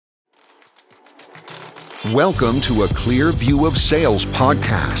Welcome to a Clear View of Sales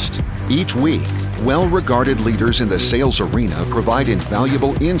podcast. Each week, well-regarded leaders in the sales arena provide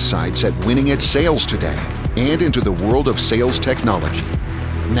invaluable insights at winning at sales today and into the world of sales technology.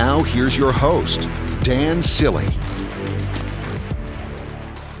 Now here's your host, Dan Cilley.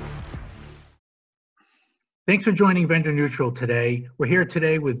 Thanks for joining Vendor Neutral today. We're here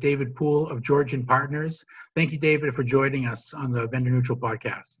today with David Poole of Georgian Partners. Thank you, David, for joining us on the Vendor Neutral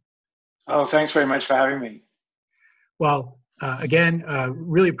podcast. Oh, thanks very much for having me. Well, again,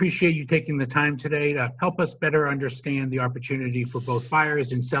 really appreciate you taking the time today to help us better understand the opportunity for both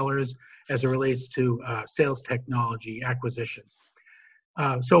buyers and sellers as it relates to sales technology acquisition.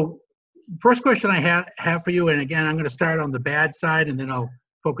 So first question I have for you, and again, I'm going to start on the bad side and then I'll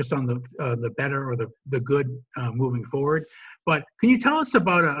focus on the better or the good moving forward. But can you tell us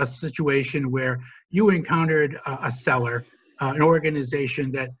about a situation where you encountered a seller, an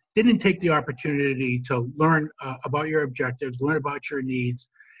organization that didn't take the opportunity to learn about your objectives, learn about your needs,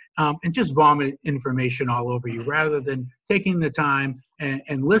 and just vomit information all over you rather than taking the time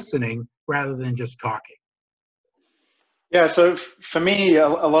and listening rather than just talking? Yeah, so for me, a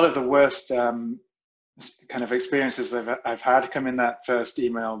lot of the worst kind of experiences that I've had come in that first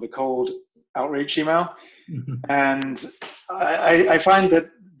email, the cold outreach email. Mm-hmm. And I find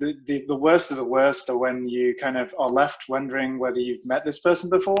that the worst of the worst are when you kind of are left wondering whether you've met this person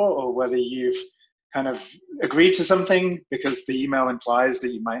before or whether you've kind of agreed to something because the email implies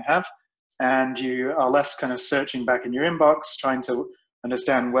that you might have, and you are left kind of searching back in your inbox trying to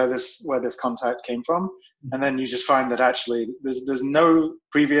understand where this contact came from, and then you just find that actually there's no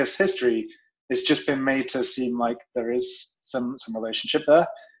previous history. It's just been made to seem like there is some relationship there.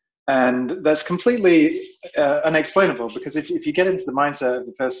 And that's completely unexplainable, because if you get into the mindset of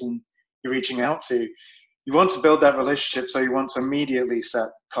the person you're reaching out to, you want to build that relationship, so you want to immediately set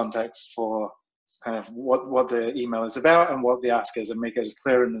context for kind of what the email is about and what the ask is, and make it as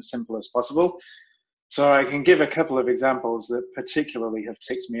clear and as simple as possible. So I can give a couple of examples that particularly have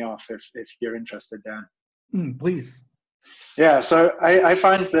ticked me off if you're interested, Dan. Please. Yeah, so I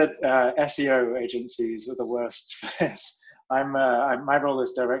find that SEO agencies are the worst for this. My role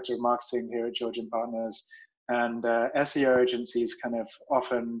is Director of Marketing here at Georgian Partners, and SEO agencies kind of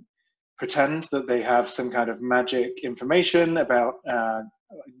often pretend that they have some kind of magic information about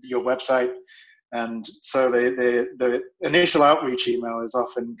your website. And so the initial outreach email is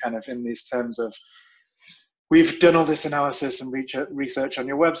often kind of in these terms of, we've done all this analysis and research on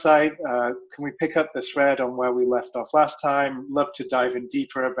your website. Can we pick up the thread on where we left off last time? Love to dive in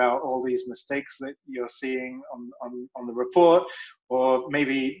deeper about all these mistakes that you're seeing on the report. Or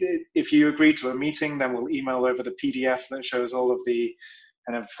maybe if you agree to a meeting, then we'll email over the PDF that shows all of the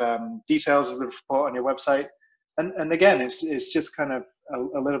kind of details of the report on your website. And again, it's just kind of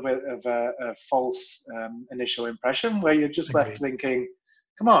a little bit of a false initial impression where you're just left thinking,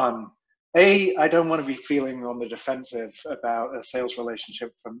 come on. I don't want to be feeling on the defensive about a sales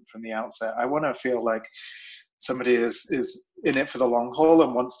relationship from the outset. I want to feel like somebody is in it for the long haul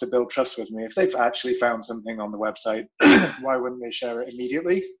and wants to build trust with me. If they've actually found something on the website, why wouldn't they share it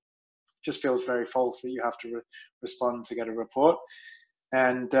immediately? Just feels very false that you have to respond to get a report.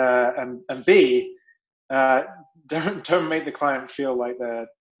 And B, don't make the client feel like they're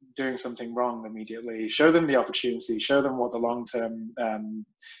doing something wrong immediately. Show them the opportunity, show them what the long-term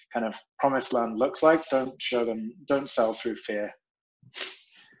kind of promised land looks like. Don't sell through fear.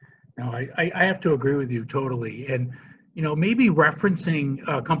 No, I have to agree with you totally. And, you know, maybe referencing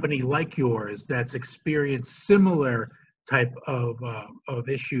a company like yours that's experienced similar type of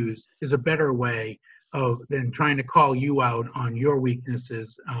issues is a better way than trying to call you out on your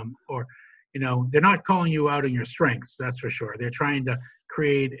weaknesses, or, you know, they're not calling you out on your strengths, that's for sure. They're trying to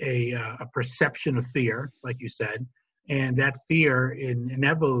create a perception of fear, like you said, and that fear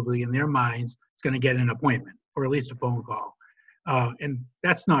inevitably in their minds is going to get an appointment or at least a phone call. And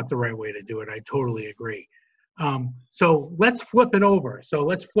that's not the right way to do it. I totally agree. So let's flip it over. So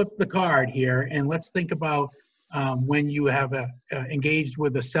let's flip the card here and let's think about when you have engaged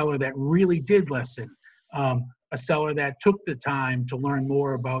with a seller that really did listen, a seller that took the time to learn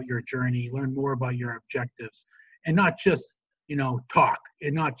more about your journey, learn more about your objectives, and not just talk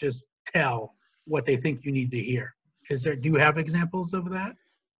and not just tell what they think you need to hear. Do you have examples of that?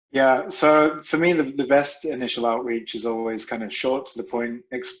 Yeah, so for me, the best initial outreach is always kind of short, to the point,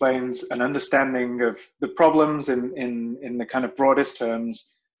 explains an understanding of the problems in the kind of broadest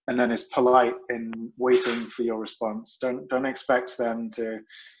terms, and then is polite in waiting for your response. Don't expect them to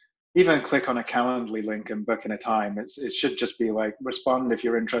even click on a Calendly link and book in a time. It should just be like, respond if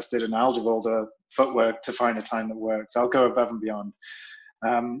you're interested, and I'll do all the footwork to find a time that works. I'll go above and beyond.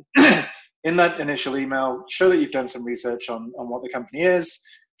 in that initial email, show that you've done some research on what the company is,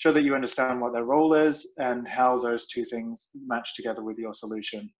 show that you understand what their role is and how those two things match together with your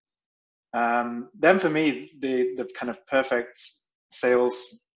solution. Then for me, the kind of perfect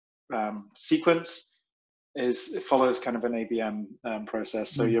sales sequence follows kind of an ABM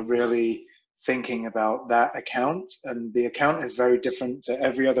process. So you're really thinking about that account, and the account is very different to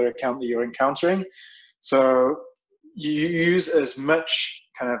every other account that you're encountering. So you use as much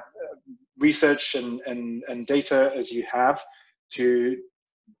kind of research and data as you have to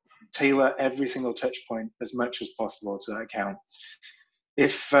tailor every single touch point as much as possible to that account.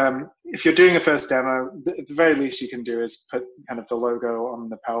 If you're doing a first demo, at the very least you can do is put kind of the logo on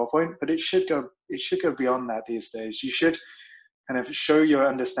the PowerPoint, but it should go beyond that these days. You should kind of show your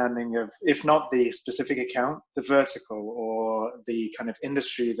understanding of, if not the specific account, the vertical or the kind of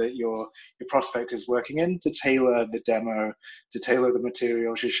industry that your prospect is working in, to tailor the demo, to tailor the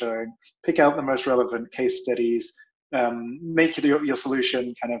materials you're showing, pick out the most relevant case studies, make your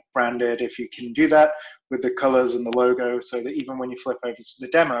solution kind of branded if you can do that with the colors and the logo, so that even when you flip over to the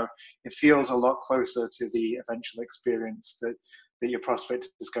demo, it feels a lot closer to the eventual experience that your prospect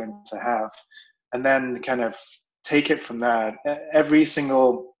is going to have. And then kind of take it from there. Every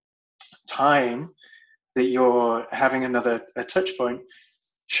single time that you're having a touch point,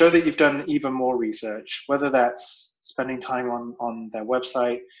 show that you've done even more research, whether that's spending time on their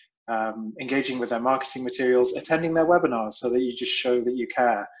website, engaging with their marketing materials, attending their webinars so that you just show that you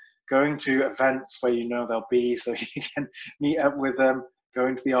care, going to events where you know they'll be so you can meet up with them,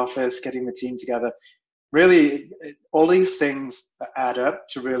 going to the office, getting the team together. Really, all these things add up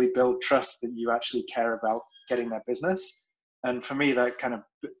to really build trust that you actually care about getting their business. And for me, that kind of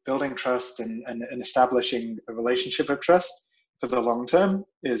building trust and establishing a relationship of trust for the long term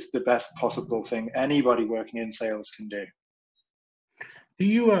is the best possible thing anybody working in sales can do. Do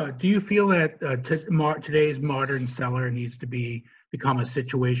you feel that today's modern seller needs to become a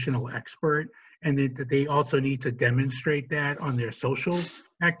situational expert, and that they also need to demonstrate that on their social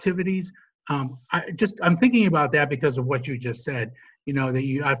activities? I'm thinking about that because of what you just said. You know, that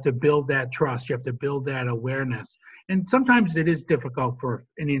you have to build that trust, you have to build that awareness, and sometimes it is difficult for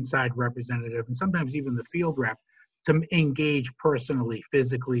an inside representative, and sometimes even the field rep, to engage personally,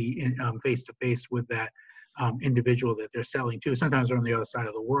 physically, face to face with that individual that they're selling to. Sometimes they're on the other side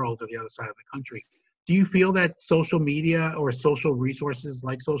of the world or the other side of the country. Do you feel that social media or social resources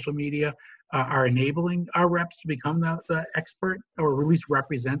like social media are enabling our reps to become the expert, or at least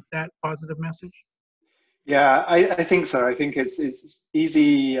represent that positive message? Yeah, I think so. I think it's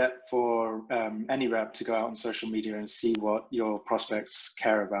easy for any rep to go out on social media and see what your prospects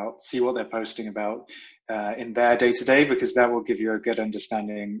care about, see what they're posting about in their day-to-day, because that will give you a good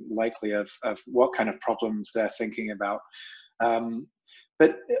understanding likely of what kind of problems they're thinking about.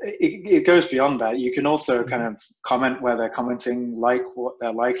 But it goes beyond that. You can also kind of comment where they're commenting, like what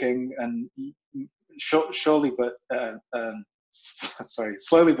they're liking, and slowly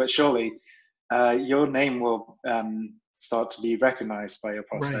but surely, your name will start to be recognized by your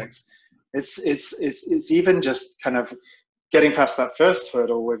prospects. Right. It's even just kind of getting past that first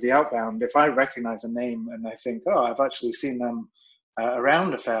hurdle with the outbound. If I recognize a name and I think, oh, I've actually seen them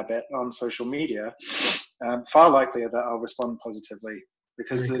around a fair bit on social media, far likelier that I'll respond positively,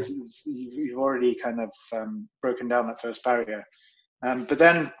 because you've already kind of broken down that first barrier. But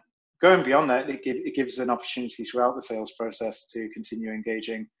then going beyond that, it gives an opportunity throughout the sales process to continue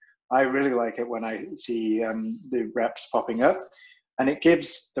engaging. I really like it when I see the reps popping up, and it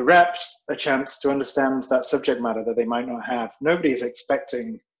gives the reps a chance to understand that subject matter that they might not have. Nobody is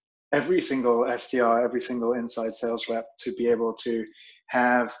expecting every single SDR, every single inside sales rep to be able to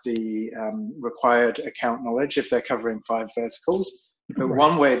have the required account knowledge if they're covering 5 verticals. But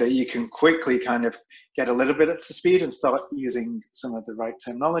one way that you can quickly kind of get a little bit up to speed and start using some of the right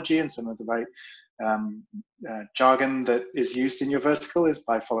terminology and some of the right jargon that is used in your vertical is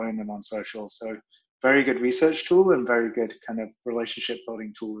by following them on social. So very good research tool and very good kind of relationship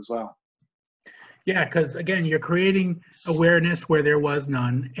building tool as well. Yeah, because again, you're creating awareness where there was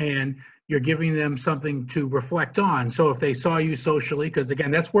none, and you're giving them something to reflect on. So if they saw you socially, because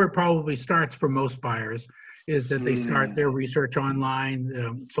again, that's where it probably starts for most buyers, is that they start their research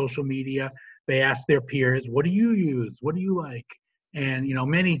online, social media. They ask their peers, what do you use? What do you like? And, you know,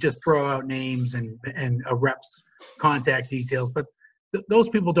 many just throw out names and a rep's contact details, but those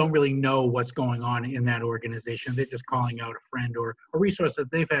people don't really know what's going on in that organization. They're just calling out a friend or a resource that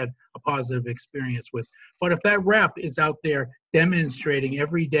they've had a positive experience with. But if that rep is out there demonstrating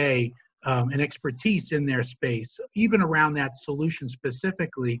every day an expertise in their space, even around that solution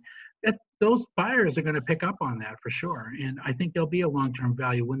specifically, those buyers are going to pick up on that for sure. And I think there'll be a long-term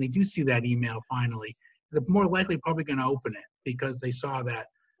value when they do see that email finally. They're more likely probably going to open it because they saw that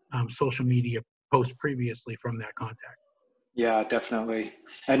social media post previously from that contact. Yeah, definitely.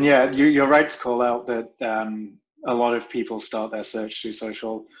 And yeah, you're right to call out that a lot of people start their search through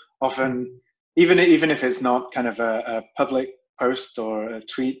social. Often, even if it's not kind of a public post or a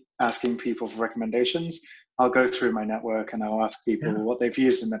tweet asking people for recommendations, I'll go through my network and I'll ask people what they've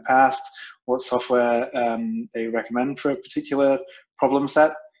used in the past, what software they recommend for a particular problem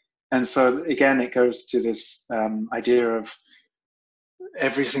set. And so again, it goes to this idea of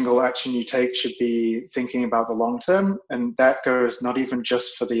every single action you take should be thinking about the long term, and that goes not even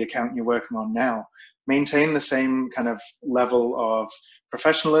just for the account you're working on now. Maintain the same kind of level of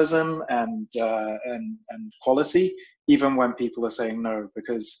professionalism and quality, even when people are saying no,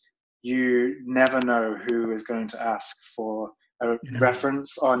 because you never know who is going to ask for a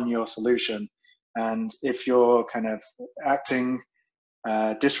reference on your solution. And if you're kind of acting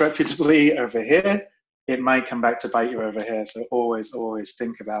disreputably over here, it might come back to bite you over here. So always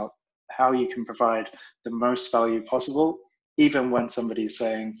think about how you can provide the most value possible, even when somebody's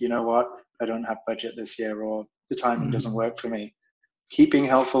saying, you know what, I don't have budget this year, or the timing doesn't work for me. Keep being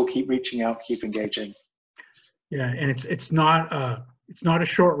helpful, keep reaching out, keep engaging. Yeah, and it's not a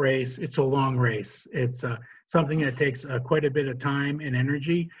short race, it's a long race. It's something that takes quite a bit of time and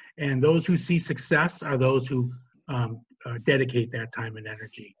energy, and those who see success are those who dedicate that time and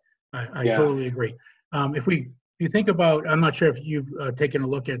energy. I totally agree. If you think about, I'm not sure if you've taken a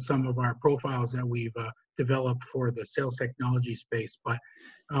look at some of our profiles that we've developed for the sales technology space, but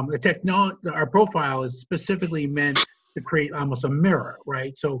our profile is specifically meant to create almost a mirror,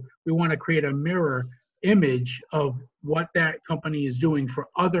 right? So we want to create a mirror image of what that company is doing for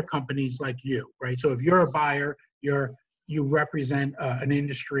other companies like you, right? So if you're a buyer, you represent an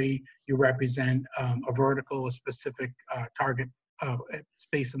industry, you represent a vertical, a specific target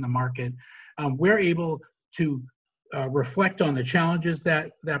space in the market. We're able to reflect on the challenges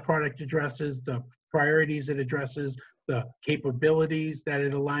that product addresses, the priorities it addresses, the capabilities that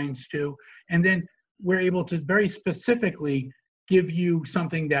it aligns to, and then we're able to very specifically give you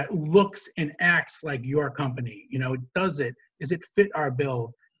something that looks and acts like your company. You know, does it fit our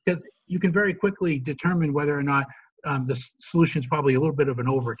build? Because you can very quickly determine whether or not the solution is probably a little bit of an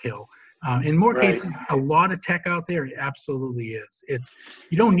overkill. In more cases, a lot of tech out there, it absolutely is.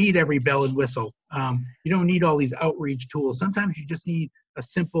 You don't need every bell and whistle. You don't need all these outreach tools. Sometimes you just need a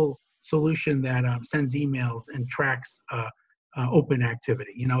simple solution that sends emails and tracks open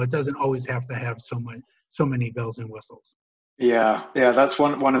activity. You know, it doesn't always have to have so many bells and whistles. Yeah, that's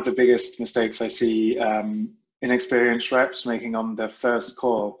one of the biggest mistakes I see inexperienced reps making on the first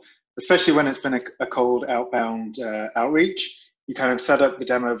call, especially when it's been a cold outbound outreach. You kind of set up the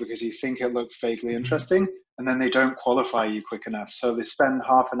demo because you think it looks vaguely interesting, and then they don't qualify you quick enough. So they spend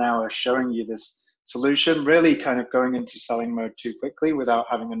half an hour showing you this solution, really kind of going into selling mode too quickly without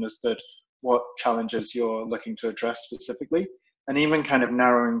having understood what challenges you're looking to address specifically, and even kind of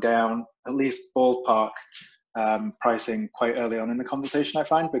narrowing down at least ballpark pricing quite early on in the conversation, I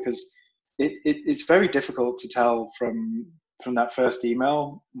find, because it's very difficult to tell from that first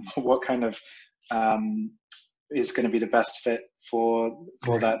email what kind of is going to be the best fit for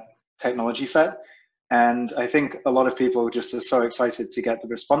that technology set. And I think a lot of people just are so excited to get the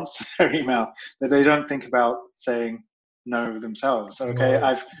response to their email that they don't think about saying no themselves. Okay,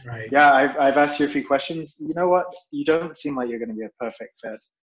 I've asked you a few questions. You know what? You don't seem like you're going to be a perfect fit.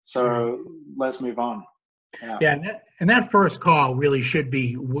 So let's move on. Yeah, and that first call really should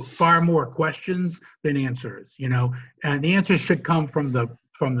be far more questions than answers, you know, and the answers should come from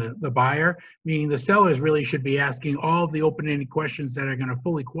the buyer, meaning the sellers really should be asking all of the open-ended questions that are going to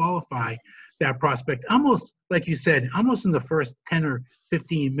fully qualify that prospect, almost like you said, almost in the first 10 or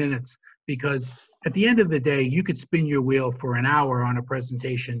 15 minutes, because at the end of the day, you could spin your wheel for an hour on a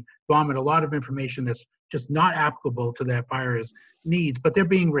presentation, vomit a lot of information that's just not applicable to that buyer's needs, but they're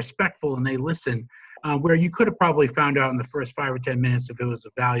being respectful and they listen. Where you could have probably found out in the first 5 or 10 minutes if it was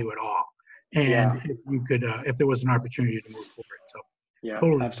of value at all, and if you could, if there was an opportunity to move forward. So yeah,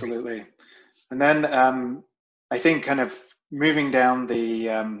 totally absolutely. Agree. And then I think kind of moving down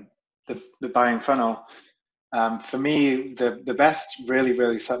the buying funnel, for me, the best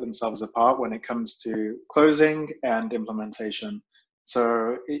really set themselves apart when it comes to closing and implementation.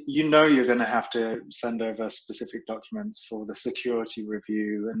 So you know you're going to have to send over specific documents for the security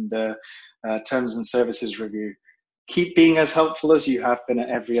review and the terms and services review. Keep being as helpful as you have been at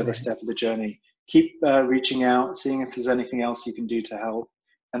every other step of the journey. Keep reaching out, seeing if there's anything else you can do to help,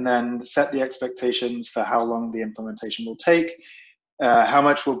 and then set the expectations for how long the implementation will take. how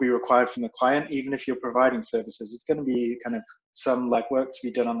much will be required from the client. Even if you're providing services, it's going to be kind of some legwork to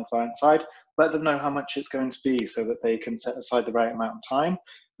be done on the client side. Let them know how much it's going to be so that they can set aside the right amount of time.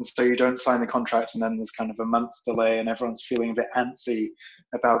 And so you don't sign the contract and then there's kind of a month's delay and everyone's feeling a bit antsy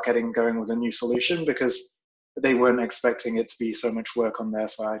about getting going with a new solution because they weren't expecting it to be so much work on their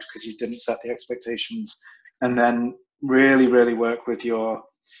side because you didn't set the expectations. And then really, really work with your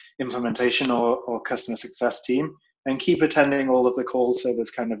implementation or customer success team and keep attending all of the calls. So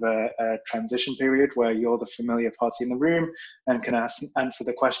there's kind of a transition period where you're the familiar party in the room and can answer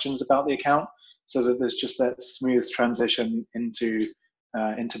the questions about the account so that there's just that smooth transition into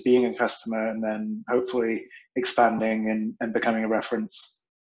being a customer and then hopefully expanding and becoming a reference.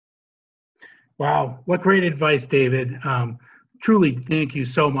 Wow, what great advice, David. Truly, thank you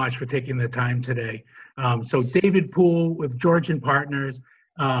so much for taking the time today. So David Poole with Georgian Partners,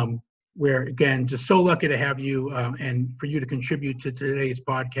 we're, again, just so lucky to have you and for you to contribute to today's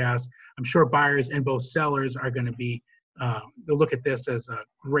podcast. I'm sure buyers and both sellers are going to be, they'll look at this as a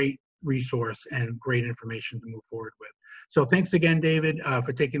great resource and great information to move forward with. So thanks again, David,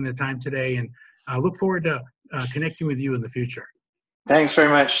 for taking the time today, and I look forward to connecting with you in the future. Thanks very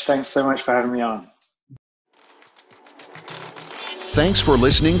much. Thanks so much for having me on. Thanks for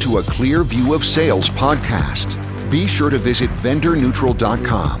listening to a Clear View of Sales podcast. Be sure to visit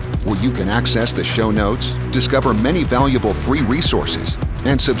vendorneutral.com, where you can access the show notes, discover many valuable free resources,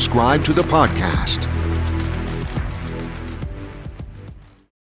 and subscribe to the podcast.